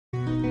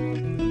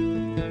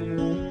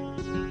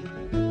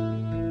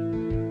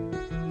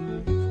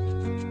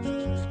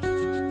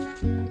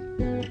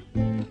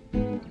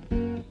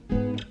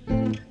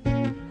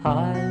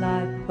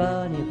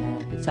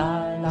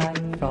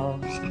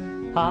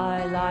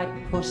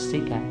like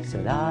pussycats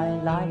and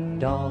I like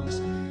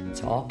dogs.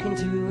 Talking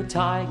to a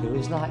tiger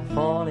is like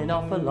falling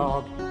off a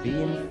log.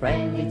 Being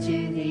friendly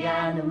to the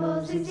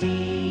animals is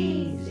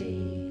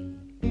easy.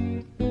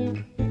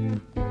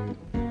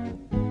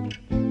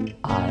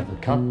 I've a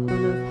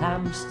couple of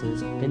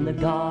hamsters in the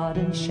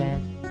garden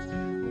shed.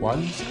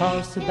 One's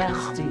called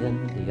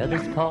Sebastian, the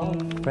other's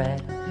called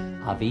Fred.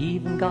 I've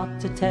even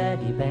got a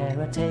teddy bear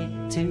I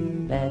take to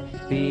bed.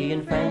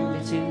 Being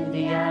friendly to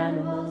the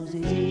animals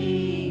is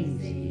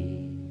easy.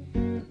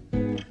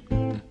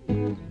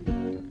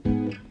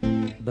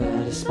 But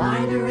a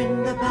spider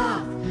in the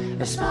bath,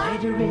 a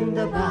spider in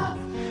the bath,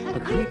 a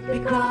creepy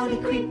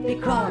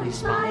crawly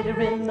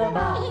spider in the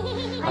bath.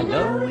 I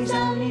know he's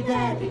only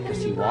there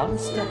because he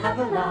wants to have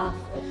a laugh.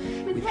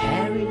 With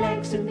hairy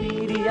legs and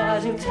beady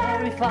eyes who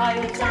terrify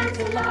and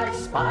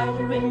tantalize.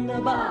 Spider in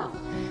the bath,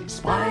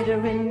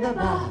 spider in the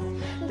bath,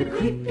 the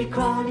creepy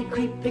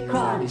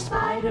crawly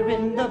spider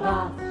in the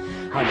bath.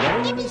 I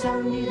know he's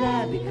only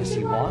there because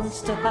he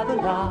wants to have a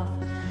laugh.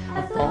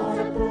 I thought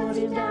I put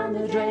him down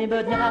the drain,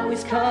 but now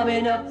he's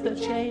coming up the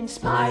chain.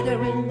 Spider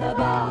in the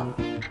bath.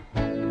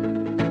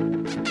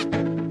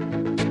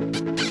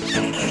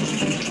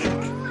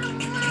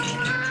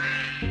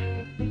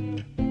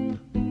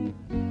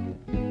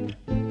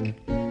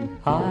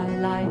 I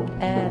like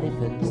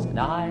elephants and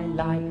I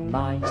like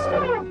mice.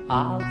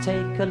 I'll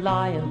take a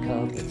lion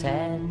cub at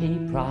any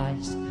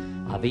price.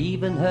 I've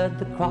even heard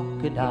the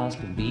crocodiles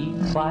can be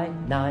quite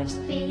nice.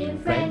 Being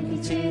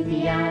friendly to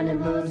the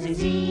animals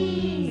is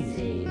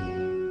easy.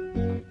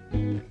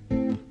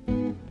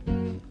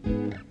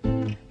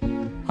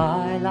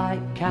 I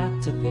like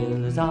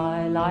caterpillars,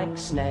 I like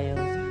snails,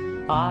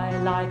 I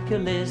like a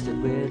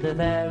lizard with a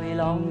very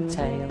long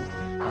tail.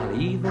 I'll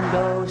even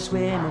go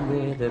swimming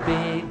with a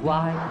big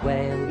white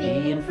whale.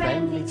 Being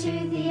friendly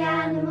to the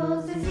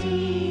animals is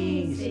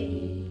easy.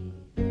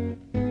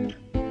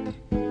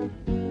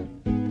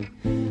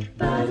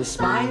 But a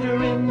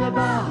spider in the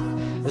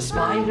bath, a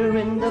spider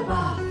in the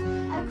bath,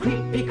 a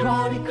creepy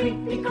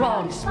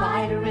crawly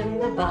spider in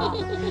the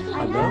bath.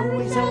 I know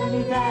he's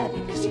only there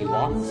because he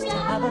wants to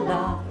have a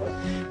laugh.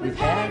 With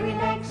hairy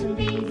legs and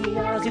beady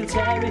eyes who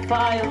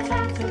terrify or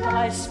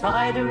tantalize.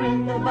 Spider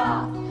in the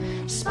bath,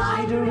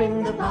 spider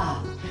in the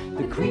bath,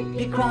 the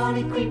creepy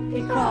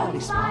crawly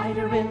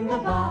spider in the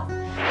bath.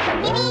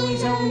 I know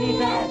he's only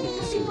there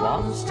because he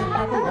wants to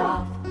have a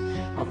laugh.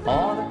 I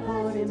thought I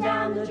put him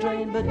down the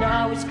drain, but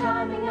now he's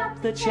coming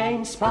up the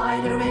chain.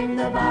 Spider in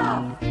the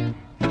bath.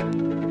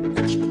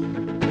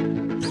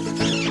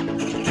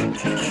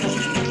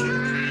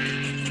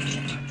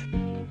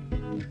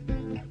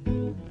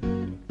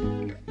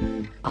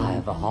 I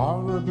have a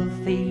horrible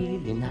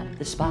feeling that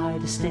the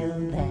spider's still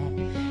there.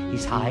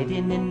 He's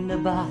hiding in the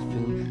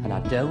bathroom and I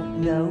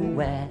don't know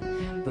where.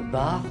 But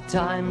bath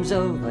time's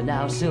over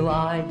now, so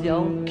I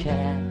don't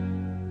care.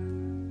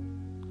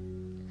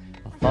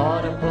 I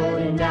thought I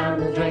put him down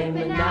the drain,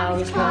 but now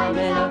he's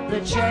coming up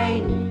the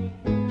chain.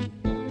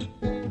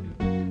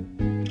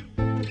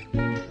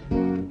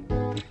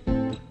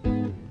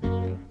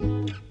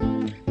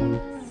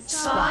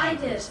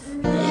 Spiders.